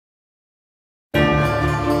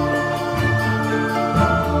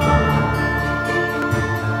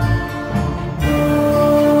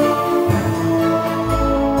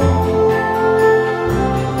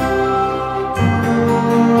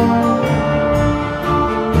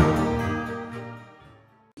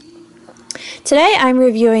Today I'm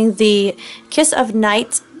reviewing the Kiss of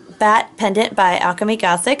Night bat pendant by Alchemy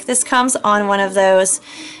Gothic. This comes on one of those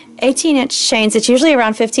 18-inch chains. It's usually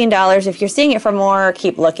around $15. If you're seeing it for more,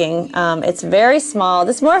 keep looking. It's very small.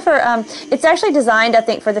 This is more for, it's actually designed, I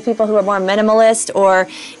think, for the people who are more minimalist, or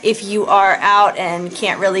if you are out and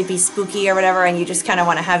can't really be spooky or whatever, and you just kind of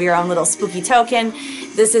want to have your own little spooky token.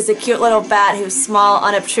 This is a cute little bat who's small,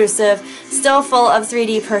 unobtrusive, still full of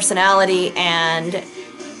 3D personality and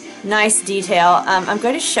nice detail. I'm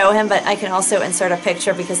going to show him, but I can also insert a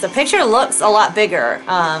picture because the picture looks a lot bigger.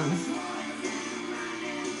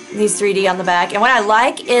 These 3D on the back, and what I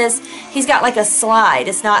like is he's got like a slide.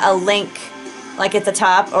 It's not a link like at the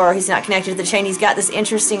top, or he's not connected to the chain. He's got this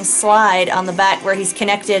interesting slide on the back where he's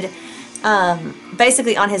connected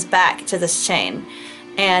basically on his back to this chain,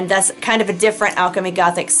 and that's kind of a different Alchemy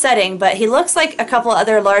Gothic setting, but he looks like a couple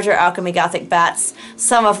other larger Alchemy Gothic bats,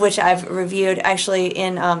 some of which I've reviewed actually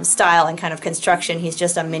in style and kind of construction. He's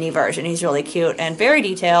just a mini version. He's really cute and very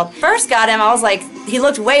detailed. First got him, I was like, he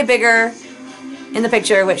looked way bigger in the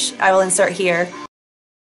picture, which I will insert here.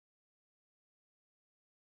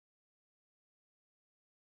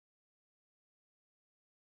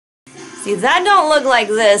 See, that don't look like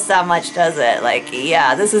this that much, does it? Like,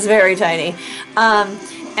 yeah, this is very tiny.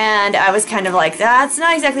 And I was kind of like, that's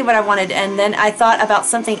not exactly what I wanted. And then I thought about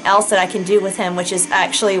something else that I can do with him, which is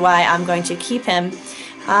actually why I'm going to keep him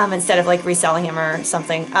instead of like reselling him or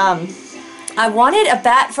something. I wanted a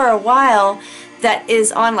bat for a while that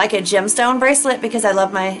is on like a gemstone bracelet because I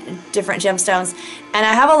love my different gemstones, and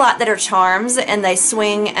I have a lot that are charms and they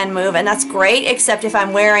swing and move, and that's great, except if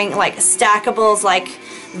I'm wearing like stackables like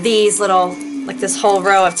these little, like this whole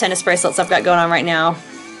row of tennis bracelets I've got going on right now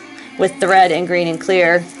with the red and green and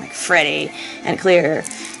clear, like Freddy and clear.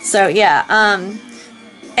 So yeah, and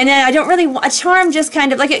then I don't really want a charm, just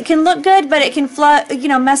kind of like, it can look good, but it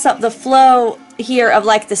can mess up the flow here of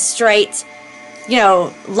like the straight,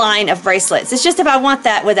 line of bracelets. It's just if I want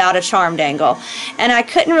that without a charm dangle. And I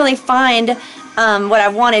couldn't really find what I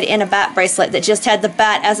wanted in a bat bracelet that just had the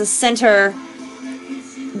bat as a center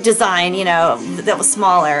design, that was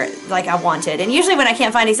smaller like I wanted. And usually when I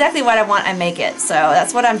can't find exactly what I want, I make it. So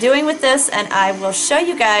that's what I'm doing with this, and I will show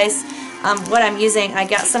you guys what I'm using. I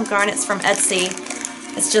got some garnets from Etsy.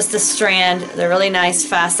 It's just a strand. They're really nice,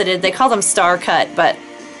 faceted. They call them star cut, but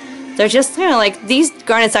they're just kind of like, these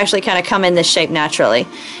garnets actually kind of come in this shape naturally.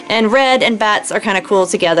 And red and bats are kind of cool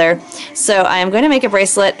together. So I am going to make a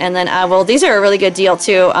bracelet, and then I will, these are a really good deal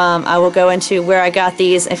too. I will go into where I got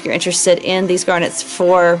these if you're interested in these garnets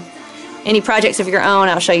for any projects of your own.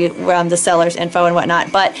 I'll show you the seller's info and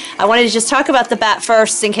whatnot. But I wanted to just talk about the bat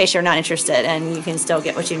first in case you're not interested, and you can still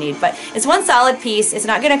get what you need. But it's one solid piece. It's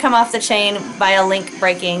not going to come off the chain by a link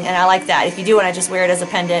breaking, and I like that. If you do want to just wear it as a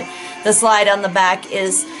pendant, the slide on the back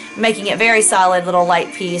is making it very solid, little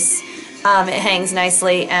light piece. It hangs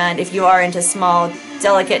nicely, and if you are into small,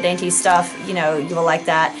 delicate, dainty stuff, you will like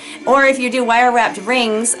that. Or if you do wire wrapped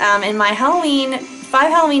rings, in my 5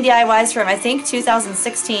 Halloween DIYs from I think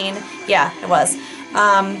 2016, yeah, it was,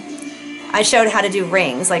 I showed how to do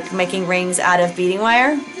rings, like making rings out of beading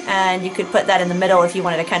wire, and you could put that in the middle if you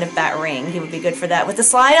wanted a kind of bat ring. He would be good for that. With the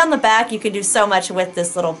slide on the back, you can do so much with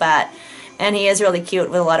this little bat. And he is really cute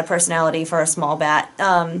with a lot of personality for a small bat.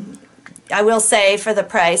 I will say, for the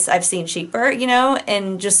price, I've seen cheaper,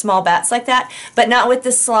 and just small bats like that, but not with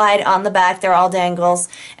the slide on the back. They're all dangles,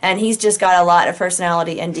 and he's just got a lot of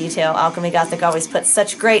personality and detail. Alchemy Gothic always puts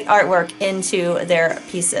such great artwork into their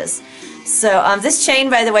pieces. So this chain,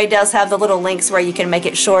 by the way, does have the little links where you can make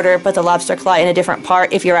it shorter, put the lobster claw in a different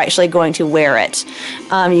part if you're actually going to wear it.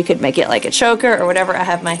 You could make it like a choker or whatever. I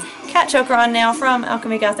have my cat choker on now from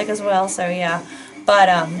Alchemy Gothic as well, so yeah. But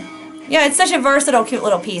yeah, it's such a versatile, cute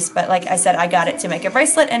little piece, but like I said, I got it to make a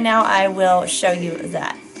bracelet, and now I will show you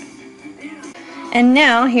that. And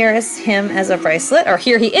now here is him as a bracelet, or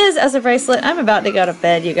here he is as a bracelet. I'm about to go to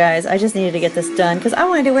bed, you guys. I just needed to get this done because I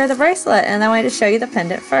wanted to wear the bracelet, and I wanted to show you the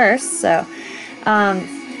pendant first. So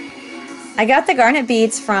I got the garnet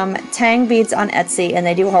beads from Tang Beads on Etsy, and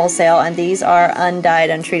they do wholesale, and these are undyed,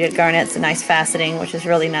 untreated garnets, a nice faceting, which is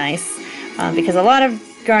really nice because a lot of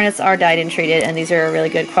garnets are dyed and treated, and these are really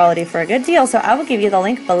good quality for a good deal. So I will give you the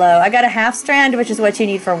link below. I got a half strand, which is what you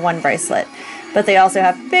need for one bracelet, but they also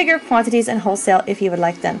have bigger quantities and wholesale if you would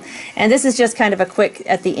like them. And this is just kind of a quick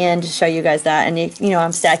at the end to show you guys that. And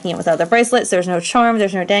I'm stacking it with other bracelets. There's no charm,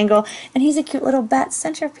 there's no dangle, and he's a cute little bat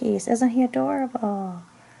centerpiece. Isn't he adorable?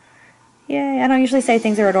 Yay. I don't usually say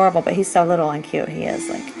things are adorable, but he's so little and cute. He is,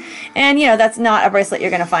 like. And that's not a bracelet you're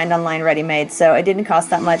going to find online ready-made, so it didn't cost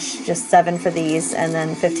that much, just $7 for these and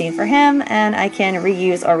then $15 for him, and I can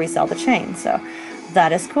reuse or resell the chain, so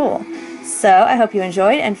that is cool. So I hope you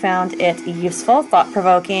enjoyed and found it useful,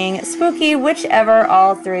 thought-provoking, spooky, whichever,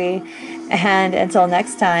 all three. And until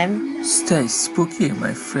next time, stay spooky,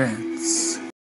 my friends.